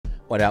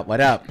What up,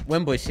 what up?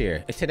 Winbush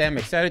here. And today I'm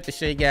excited to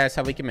show you guys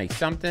how we can make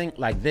something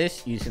like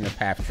this using the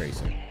path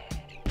tracer.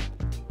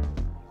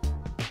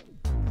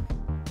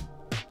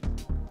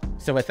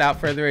 So without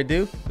further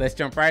ado, let's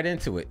jump right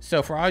into it.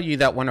 So for all you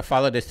that want to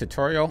follow this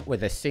tutorial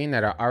with a scene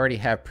that I already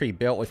have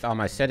pre-built with all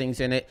my settings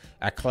in it,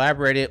 I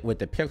collaborated with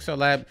the Pixel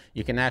Lab.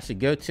 You can actually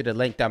go to the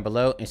link down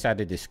below inside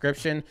the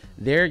description.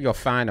 There you'll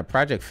find a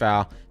project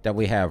file that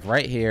we have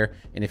right here.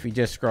 And if you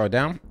just scroll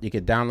down, you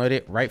can download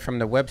it right from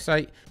the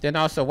website. Then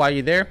also while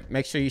you're there,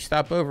 make sure you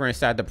stop over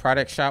inside the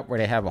product shop where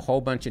they have a whole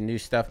bunch of new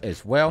stuff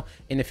as well.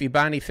 And if you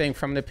buy anything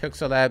from the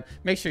Pixel Lab,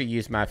 make sure you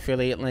use my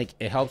affiliate link.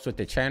 It helps with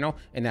the channel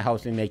and it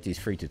helps me make these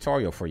free tutorials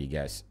for you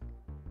guys.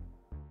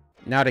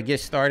 Now to get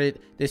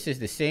started, this is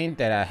the scene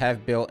that I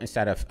have built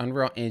inside of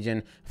Unreal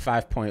Engine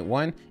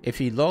 5.1.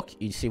 If you look,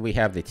 you see we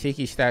have the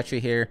Tiki statue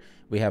here.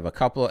 We have a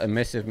couple of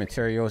emissive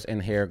materials in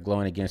here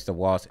glowing against the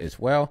walls as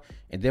well.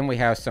 And then we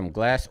have some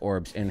glass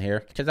orbs in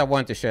here because I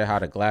wanted to show how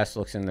the glass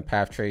looks in the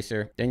path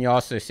tracer. Then you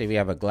also see we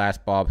have a glass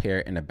bulb here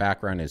in the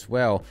background as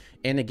well.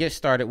 And to get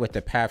started with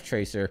the path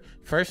tracer,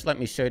 first let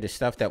me show you the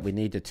stuff that we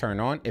need to turn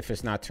on if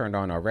it's not turned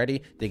on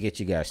already to get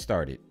you guys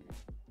started.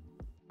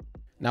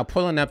 Now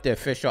pulling up the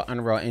official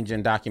Unreal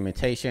Engine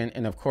documentation,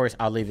 and of course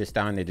I'll leave this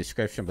down in the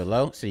description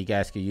below so you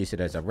guys can use it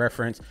as a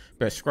reference,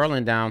 but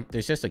scrolling down,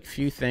 there's just a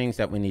few things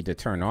that we need to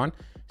turn on.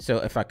 So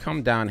if I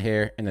come down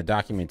here in the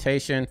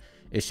documentation,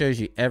 it shows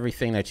you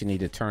everything that you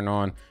need to turn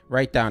on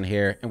right down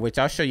here, in which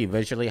I'll show you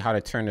visually how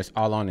to turn this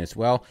all on as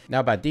well.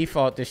 Now by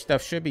default, this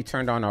stuff should be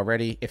turned on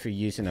already if you're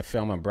using a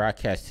film and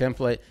broadcast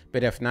template,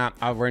 but if not,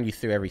 I'll run you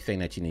through everything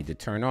that you need to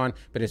turn on.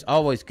 But it's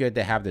always good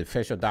to have the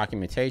official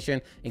documentation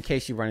in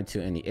case you run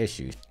into any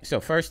issues. So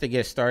first, to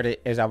get started,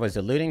 as I was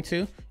alluding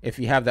to, if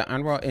you have the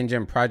Unreal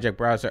Engine project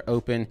browser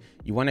open,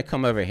 you want to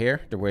come over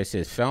here to where it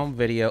says film,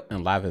 video,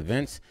 and live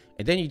events,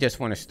 and then you just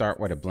want to start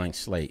with a blank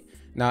slate.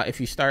 Now, if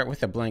you start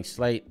with a blank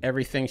slate,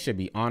 everything should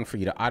be on for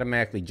you to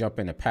automatically jump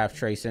into path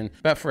tracing.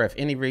 But for if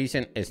any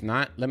reason it's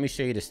not, let me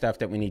show you the stuff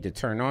that we need to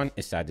turn on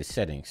inside the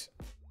settings.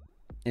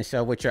 And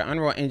so with your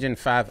Unreal Engine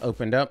 5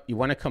 opened up, you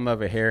want to come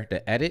over here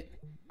to edit,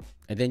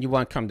 and then you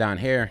want to come down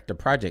here to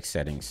project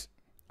settings.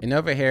 And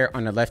over here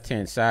on the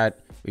left-hand side,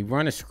 we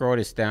want to scroll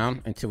this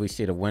down until we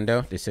see the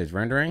window that says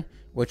rendering,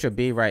 which will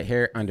be right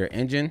here under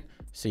engine.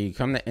 So you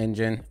come to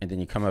engine and then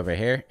you come over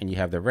here and you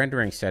have the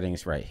rendering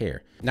settings right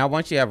here. Now,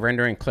 once you have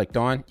rendering clicked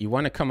on, you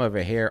want to come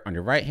over here on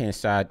the right hand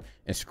side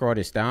and scroll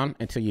this down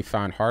until you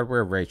find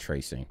hardware ray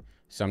tracing.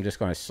 So I'm just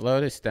going to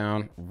slow this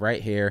down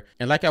right here.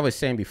 And like I was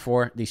saying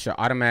before, these should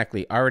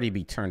automatically already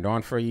be turned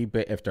on for you.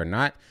 But if they're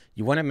not,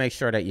 you want to make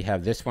sure that you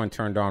have this one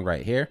turned on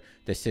right here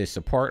that says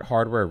support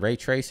hardware ray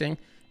tracing.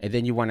 And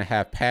then you want to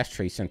have path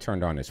tracing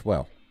turned on as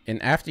well.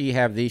 And after you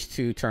have these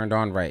two turned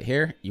on right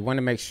here, you want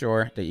to make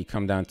sure that you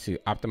come down to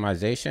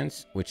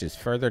optimizations, which is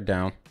further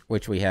down,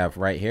 which we have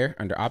right here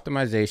under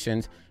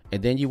optimizations.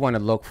 And then you want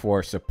to look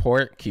for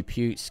support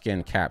compute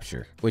skin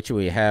capture, which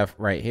we have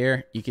right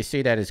here. You can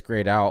see that it's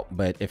grayed out,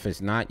 but if it's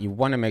not, you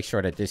want to make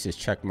sure that this is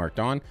check marked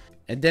on.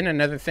 And then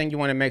another thing you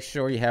want to make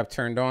sure you have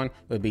turned on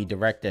would be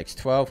DirectX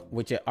 12,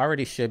 which it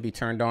already should be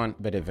turned on.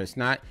 But if it's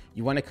not,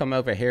 you want to come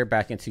over here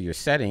back into your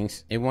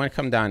settings and want to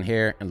come down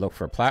here and look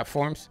for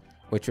platforms,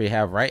 which we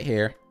have right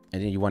here.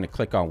 And then you want to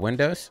click on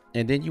Windows,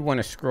 and then you want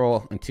to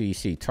scroll until you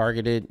see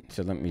targeted.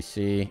 So let me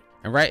see.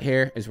 And right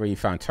here is where you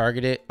find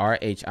targeted,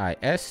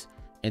 RHIS,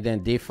 and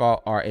then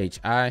default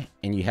RHI,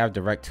 and you have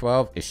Direct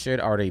 12. It should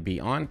already be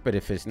on, but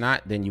if it's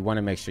not, then you want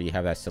to make sure you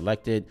have that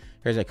selected.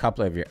 Here's a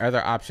couple of your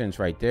other options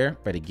right there,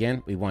 but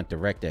again, we want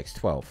DirectX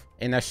 12.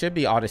 And that should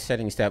be all the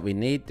settings that we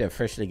need to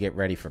officially get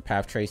ready for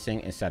path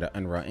tracing inside of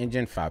Unreal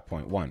Engine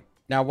 5.1.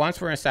 Now,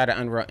 once we're inside of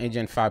Unreal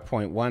Engine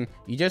 5.1,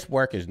 you just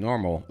work as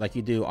normal. Like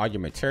you do all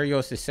your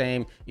materials the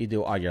same, you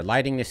do all your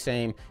lighting the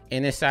same.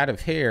 And inside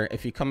of here,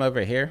 if you come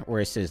over here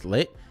where it says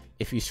lit,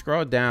 if you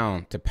scroll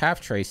down to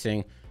path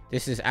tracing,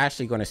 this is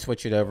actually going to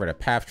switch it over to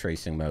path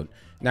tracing mode.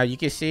 Now you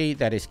can see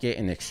that it's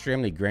getting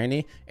extremely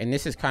grainy, and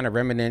this is kind of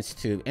reminiscent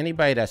to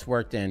anybody that's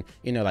worked in,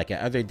 you know, like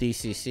at other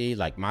DCC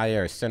like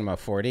Maya or Cinema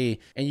 4D,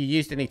 and you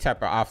used any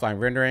type of offline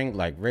rendering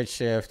like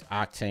Redshift,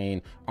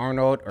 Octane,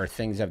 Arnold, or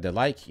things of the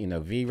like, you know,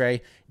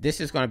 V-Ray.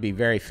 This is going to be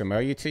very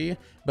familiar to you.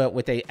 But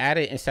what they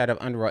added inside of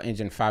Unreal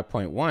Engine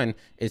 5.1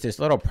 is this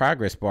little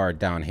progress bar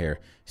down here.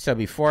 So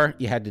before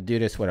you had to do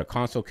this with a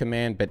console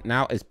command, but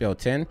now it's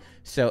built in.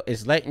 So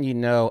it's letting you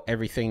know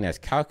everything that's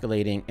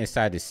calculating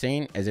inside the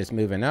scene as it's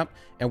moving up.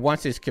 And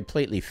once it's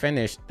completely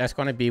finished, that's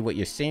going to be what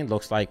your scene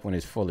looks like when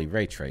it's fully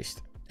ray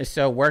traced. And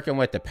so working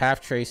with the path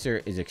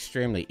tracer is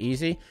extremely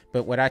easy.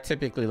 But what I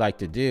typically like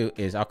to do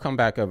is I'll come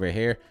back over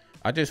here.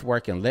 I'll just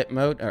work in lit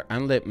mode or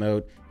unlit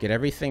mode, get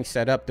everything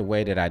set up the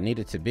way that I need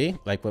it to be,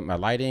 like with my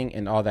lighting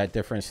and all that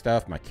different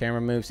stuff, my camera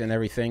moves and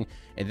everything.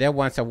 And then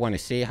once I want to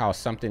see how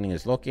something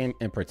is looking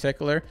in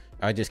particular,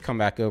 I just come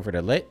back over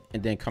to lit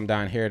and then come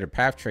down here to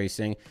path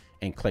tracing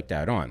and click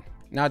that on.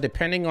 Now,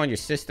 depending on your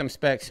system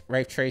specs,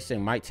 ray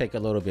tracing might take a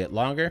little bit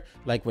longer.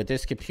 Like with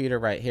this computer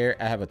right here,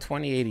 I have a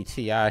 2080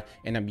 Ti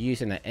and I'm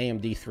using an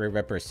AMD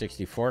Threadripper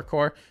 64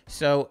 core.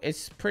 So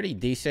it's pretty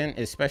decent,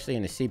 especially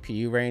in the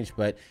CPU range,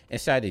 but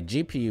inside the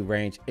GPU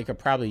range, it could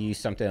probably use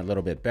something a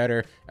little bit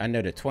better. I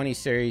know the 20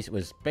 series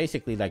was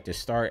basically like the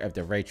start of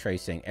the ray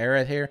tracing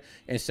era here.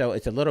 And so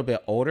it's a little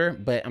bit older,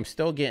 but I'm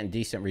still getting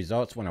decent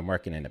results when I'm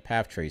working in the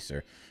path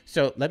tracer.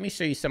 So let me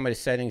show you some of the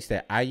settings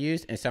that I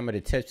use and some of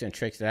the tips and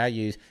tricks that I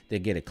use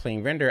to get a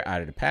clean render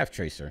out of the path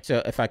tracer.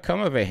 So if I come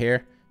over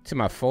here to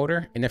my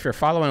folder, and if you're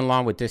following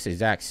along with this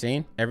exact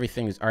scene,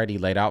 everything is already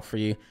laid out for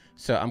you.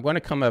 So I'm going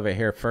to come over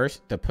here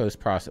first, the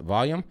post-process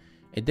volume.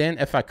 And then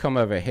if I come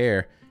over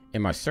here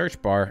in my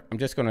search bar, I'm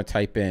just going to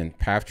type in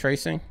path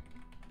tracing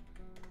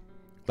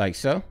like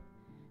so.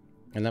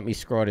 And let me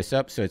scroll this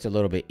up so it's a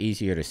little bit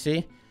easier to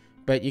see.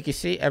 But you can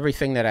see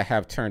everything that I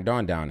have turned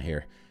on down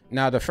here.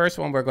 Now, the first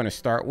one we're going to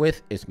start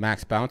with is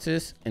max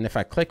bounces. And if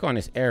I click on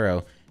this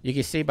arrow, you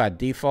can see by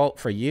default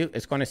for you,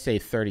 it's going to say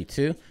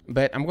 32,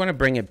 but I'm going to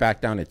bring it back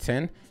down to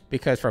 10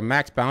 because for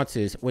max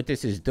bounces, what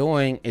this is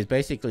doing is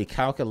basically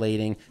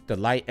calculating the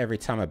light every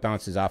time it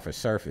bounces off a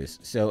surface.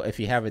 So if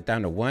you have it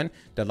down to 1,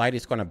 the light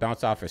is going to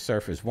bounce off a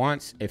surface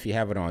once. If you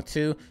have it on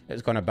 2,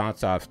 it's going to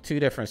bounce off 2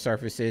 different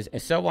surfaces and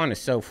so on and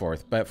so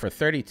forth. But for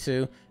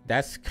 32,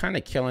 that's kind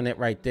of killing it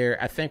right there.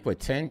 I think with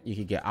 10, you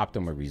could get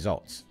optimal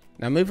results.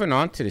 Now moving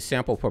on to the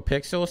sample per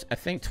pixels, I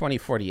think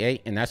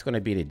 2048, and that's going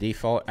to be the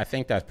default. I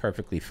think that's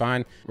perfectly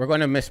fine. We're going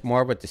to mess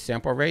more with the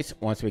sample rates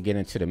once we get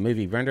into the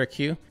movie render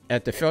queue.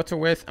 At the filter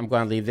width, I'm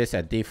going to leave this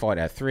at default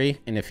at 3.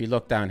 And if you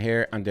look down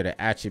here under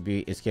the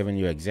attribute, it's giving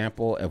you an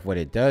example of what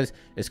it does.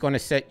 It's going to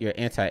set your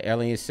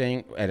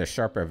anti-aliasing at a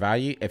sharper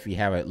value if you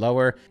have it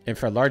lower. And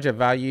for larger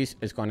values,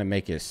 it's going to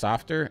make it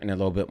softer and a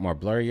little bit more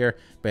blurrier.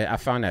 But I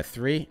found that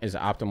 3 is the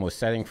optimal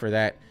setting for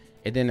that.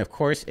 And then of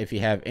course, if you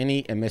have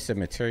any emissive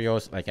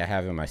materials like I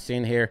have in my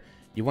scene here,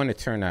 you want to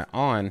turn that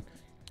on.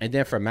 And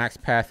then for max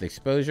path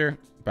exposure,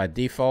 by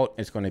default,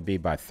 it's going to be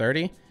by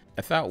 30.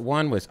 I thought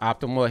 1 was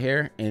optimal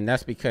here, and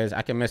that's because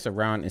I can mess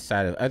around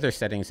inside of other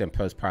settings in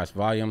post-process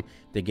volume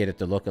to get it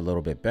to look a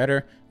little bit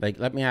better. Like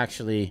let me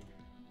actually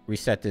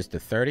reset this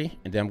to 30,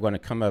 and then I'm going to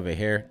come over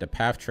here to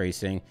path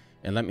tracing,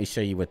 and let me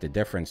show you what the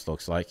difference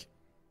looks like.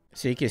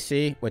 So you can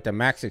see with the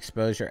max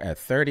exposure at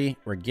 30,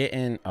 we're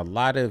getting a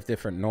lot of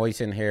different noise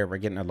in here. We're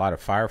getting a lot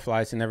of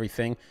fireflies and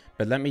everything.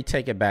 But let me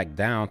take it back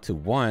down to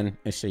 1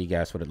 and show you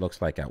guys what it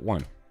looks like at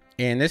 1.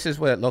 And this is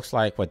what it looks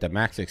like with the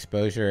max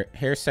exposure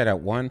here set at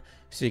 1.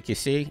 So you can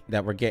see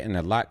that we're getting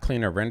a lot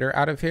cleaner render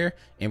out of here.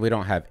 And we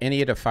don't have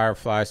any of the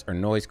fireflies or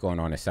noise going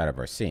on inside of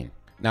our scene.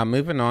 Now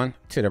moving on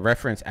to the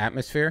reference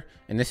atmosphere,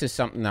 and this is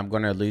something I'm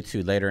going to allude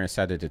to later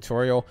inside the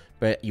tutorial,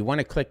 but you want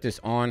to click this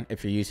on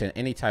if you're using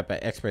any type of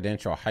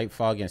exponential height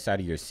fog inside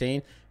of your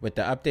scene. With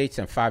the updates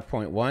in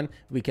 5.1,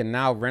 we can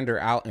now render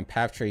out and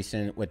path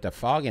tracing with the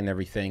fog and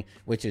everything,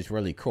 which is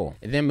really cool.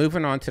 And then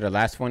moving on to the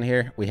last one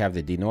here, we have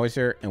the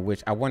denoiser, in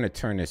which I want to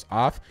turn this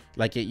off.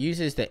 Like it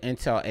uses the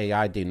Intel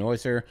AI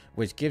denoiser,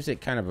 which gives it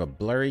kind of a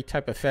blurry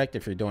type effect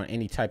if you're doing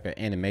any type of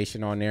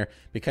animation on there,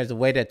 because the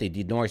way that the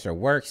denoiser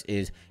works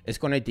is it's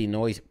going to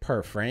denoise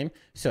per frame.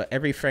 So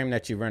every frame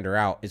that you render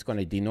out is going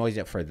to denoise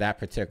it for that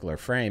particular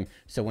frame.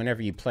 So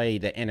whenever you play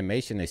the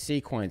animation, the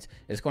sequence,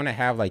 it's going to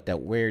have like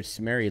that weird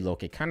smeary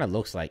look. It kind of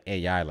looks like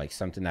AI, like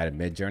something out of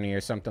Midjourney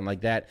or something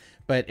like that.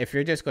 But if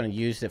you're just going to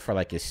use it for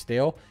like a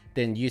still,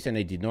 then using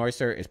a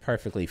denoiser is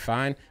perfectly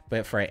fine.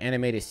 But for an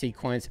animated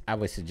sequence, I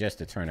would suggest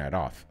to turn that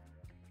off.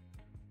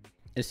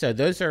 And so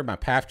those are my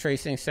path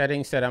tracing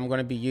settings that I'm going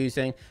to be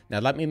using. Now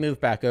let me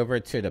move back over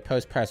to the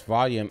post-process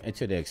volume and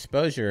to the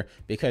exposure,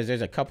 because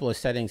there's a couple of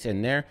settings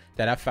in there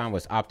that I found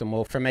was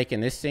optimal for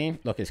making this scene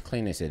look as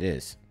clean as it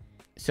is.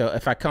 So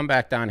if I come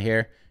back down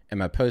here in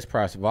my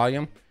post-process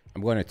volume,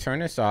 I'm going to turn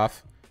this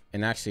off,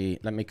 and actually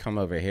let me come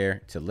over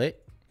here to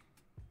lit,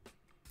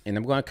 and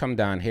I'm going to come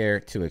down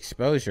here to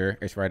exposure.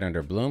 It's right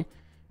under bloom.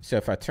 So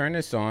if I turn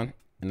this on,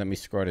 and let me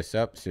scroll this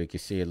up so you can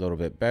see a little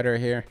bit better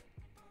here,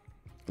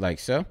 like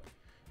so.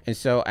 And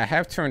so I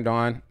have turned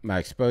on my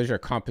exposure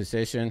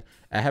composition.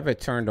 I have it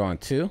turned on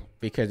too,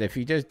 because if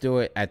you just do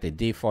it at the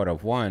default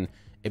of 1,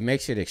 it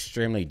makes it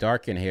extremely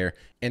dark in here.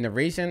 And the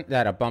reason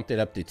that I bumped it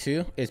up to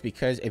 2 is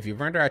because if you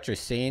render out your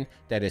scene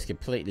that is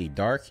completely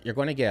dark, you're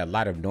going to get a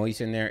lot of noise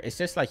in there. It's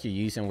just like you're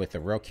using with a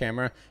real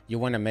camera. You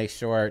want to make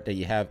sure that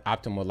you have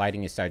optimal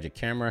lighting inside your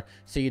camera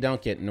so you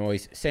don't get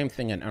noise. Same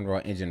thing in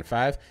Unreal Engine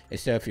 5. And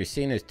so if your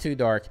scene is too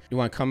dark, you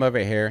want to come over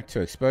here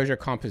to exposure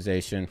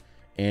composition.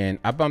 And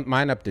I bumped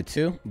mine up to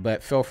 2,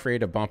 but feel free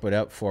to bump it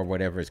up for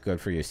whatever is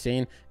good for your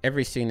scene.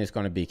 Every scene is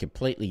going to be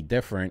completely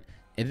different.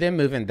 And then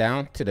moving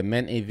down to the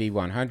min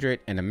EV100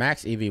 and the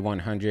max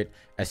EV100,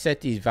 I set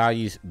these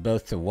values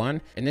both to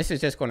 1. And this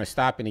is just going to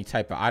stop any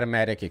type of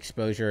automatic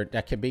exposure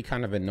that can be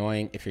kind of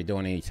annoying if you're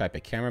doing any type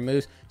of camera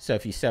moves. So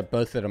if you set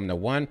both of them to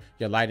 1,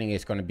 your lighting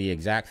is going to be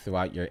exact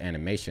throughout your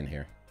animation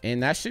here.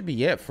 And that should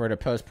be it for the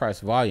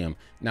post-process volume.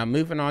 Now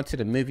moving on to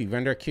the movie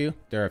render queue,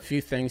 there are a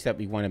few things that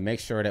we want to make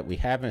sure that we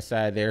have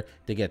inside there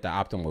to get the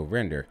optimal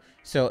render.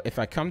 So if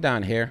I come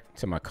down here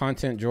to my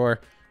content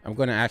drawer, I'm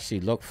going to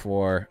actually look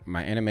for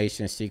my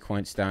animation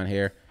sequence down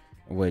here,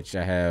 which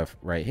I have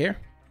right here.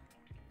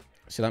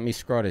 So let me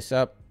scroll this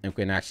up and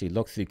we can actually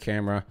look through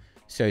camera.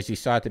 So as you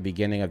saw at the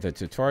beginning of the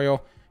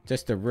tutorial,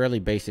 just a really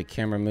basic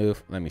camera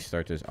move. Let me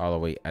start this all the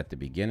way at the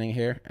beginning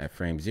here at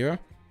frame 0.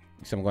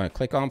 So I'm going to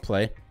click on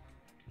play.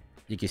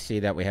 You can see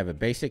that we have a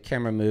basic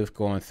camera move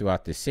going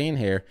throughout the scene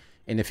here.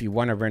 And if you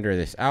want to render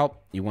this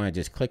out, you want to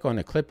just click on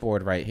the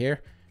clipboard right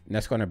here, and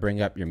that's going to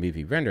bring up your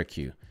movie render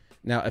queue.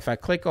 Now, if I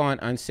click on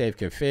unsave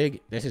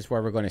config, this is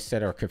where we're going to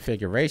set our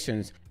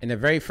configurations. And the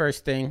very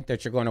first thing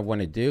that you're going to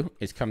want to do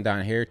is come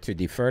down here to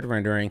deferred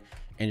rendering,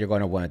 and you're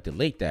going to want to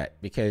delete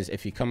that, because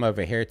if you come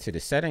over here to the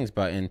settings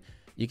button,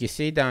 you can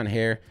see down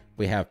here,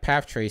 we have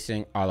path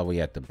tracing all the way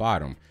at the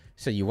bottom.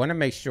 So you want to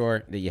make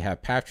sure that you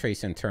have path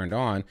tracing turned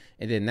on,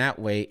 and then that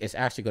way it's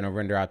actually going to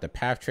render out the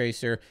path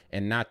tracer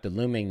and not the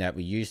looming that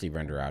we usually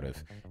render out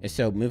of. And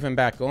so moving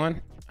back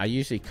on, I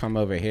usually come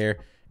over here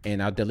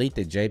and I'll delete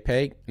the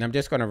JPEG, and I'm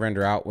just going to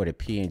render out with a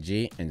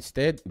PNG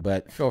instead,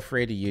 but feel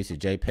free to use the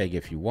JPEG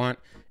if you want.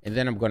 And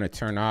then I'm going to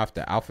turn off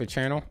the alpha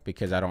channel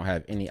because I don't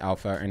have any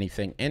alpha or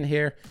anything in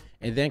here.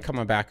 And then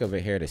coming back over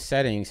here to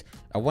settings,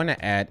 I want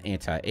to add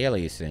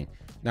anti-aliasing.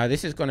 Now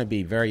this is going to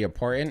be very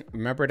important.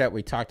 Remember that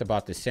we talked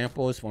about the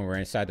samples when we're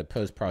inside the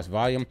post-process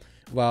volume.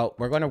 Well,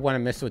 we're going to want to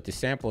mess with the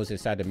samples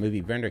inside the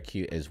movie render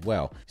queue as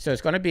well. So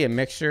it's going to be a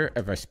mixture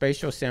of a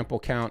spatial sample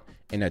count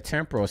and a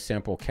temporal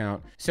sample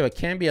count. So it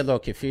can be a little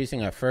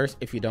confusing at first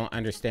if you don't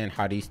understand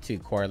how these two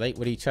correlate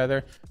with each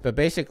other. But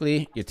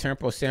basically your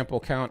temporal sample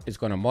count is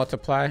going to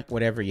multiply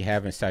whatever you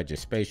have inside your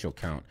spatial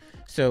count.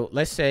 So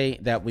let's say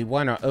that we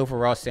want our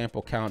overall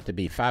sample count to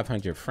be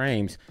 500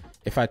 frames.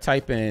 If I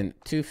type in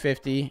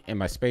 250 in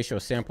my spatial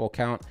sample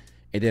count,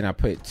 and then I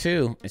put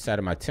 2 inside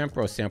of my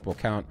temporal sample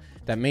count,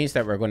 that means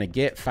that we're going to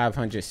get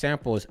 500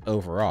 samples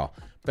overall.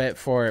 But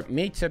for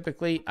me,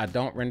 typically, I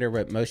don't render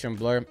with motion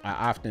blur. I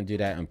often do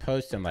that in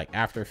post and like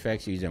After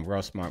Effects using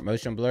Real Smart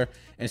Motion Blur.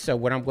 And so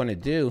what I'm going to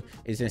do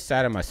is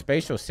inside of my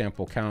spatial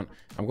sample count,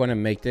 I'm going to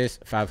make this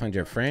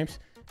 500 frames.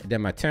 And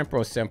then my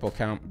temporal sample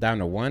count down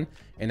to 1.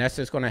 And that's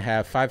just going to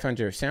have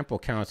 500 sample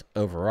counts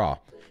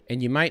overall.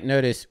 And you might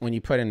notice when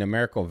you put a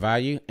numerical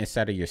value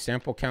inside of your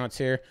sample counts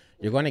here,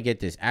 you're going to get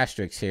this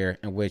asterisk here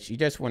in which you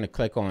just want to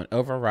click on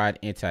override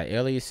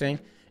anti-aliasing.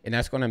 And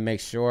that's going to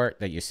make sure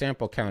that your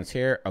sample counts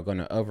here are going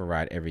to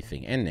override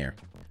everything in there.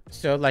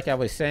 So like I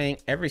was saying,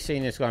 every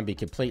scene is going to be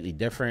completely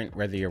different,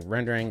 whether you're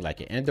rendering like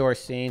an indoor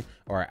scene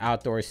or an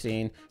outdoor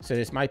scene. So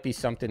this might be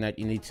something that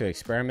you need to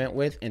experiment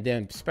with. And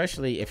then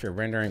especially if you're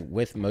rendering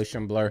with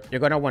motion blur, you're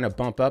going to want to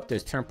bump up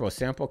those temporal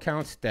sample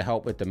counts to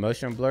help with the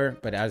motion blur.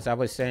 But as I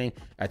was saying,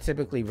 I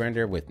typically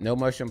render with no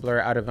motion blur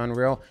out of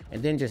Unreal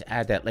and then just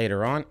add that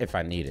later on if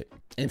I need it.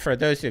 And for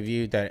those of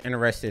you that are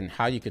interested in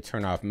how you could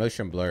turn off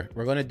motion blur,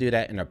 we're going to do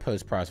that in our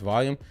post-process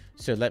volume.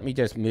 So let me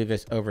just move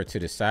this over to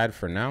the side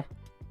for now.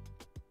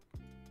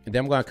 And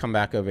then I'm going to come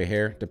back over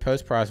here to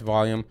post-process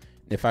volume.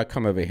 If I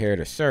come over here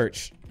to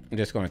search, I'm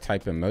just going to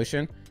type in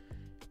motion,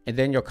 and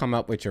then you'll come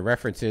up with your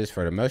references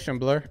for the motion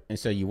blur. And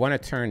so you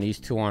want to turn these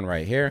two on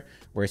right here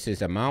where it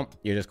says amount.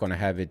 You're just going to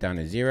have it down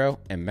to 0,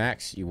 and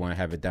max, you want to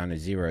have it down to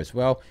 0 as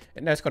well.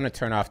 And that's going to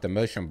turn off the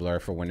motion blur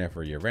for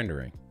whenever you're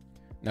rendering.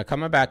 Now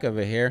coming back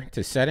over here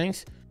to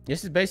settings,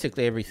 this is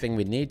basically everything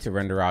we need to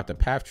render out the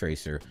path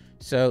tracer.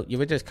 So you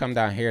would just come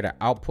down here to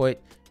output.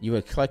 You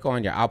would click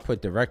on your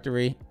output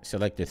directory,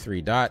 select the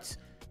 3 dots,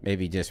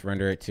 maybe just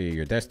render it to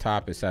your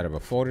desktop inside of a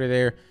folder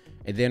there.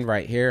 And then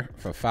right here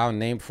for file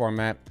name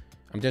format,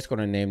 I'm just going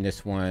to name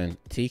this one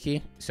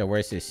Tiki. So where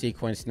it says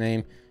sequence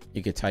name,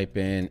 you could type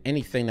in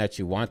anything that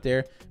you want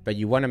there, but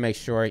you want to make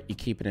sure you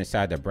keep it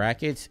inside the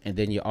brackets. And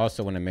then you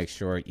also want to make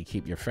sure you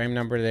keep your frame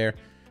number there.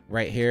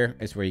 Right here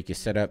is where you can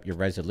set up your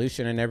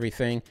resolution and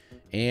everything.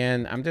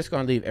 And I'm just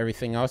going to leave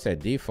everything else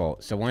at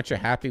default. So once you're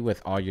happy with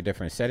all your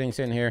different settings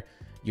in here,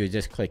 you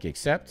just click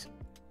accept.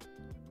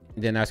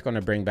 Then that's going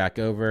to bring back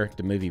over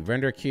the movie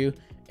render queue,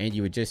 and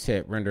you would just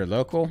hit render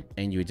local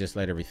and you would just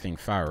let everything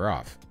fire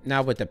off.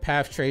 Now with the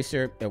path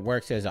tracer, it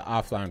works as an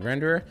offline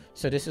renderer.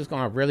 So this is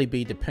going to really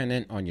be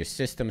dependent on your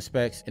system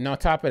specs. And on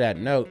top of that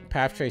note,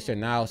 path tracer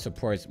now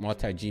supports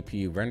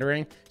multi-GPU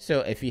rendering.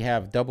 So if you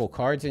have double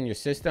cards in your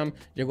system,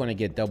 you're going to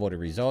get double the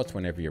results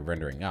whenever you're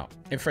rendering out.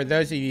 And for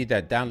those of you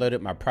that downloaded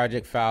my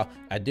project file,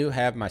 I do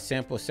have my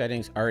sample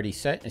settings already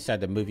set inside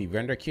the movie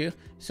render queue.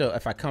 So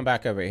if I come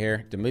back over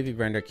here, the movie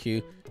render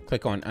queue,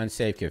 click on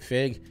unsave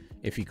config.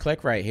 If you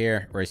click right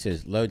here where it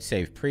says load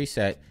save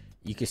preset,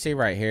 you can see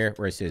right here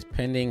where it says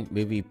pending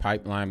movie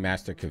pipeline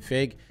master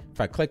config. If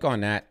I click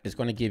on that, it's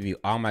going to give you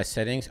all my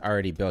settings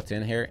already built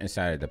in here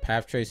inside of the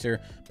path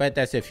tracer. But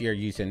that's if you're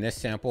using this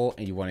sample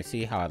and you want to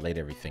see how I laid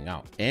everything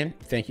out. And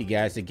thank you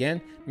guys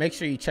again. Make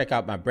sure you check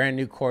out my brand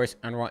new course,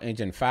 Unreal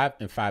Engine 5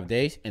 in 5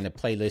 days, in the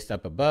playlist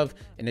up above.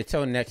 And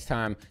until next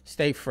time,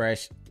 stay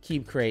fresh,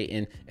 keep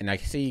creating, and I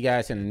can see you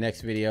guys in the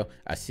next video.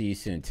 I'll see you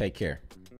soon. Take care.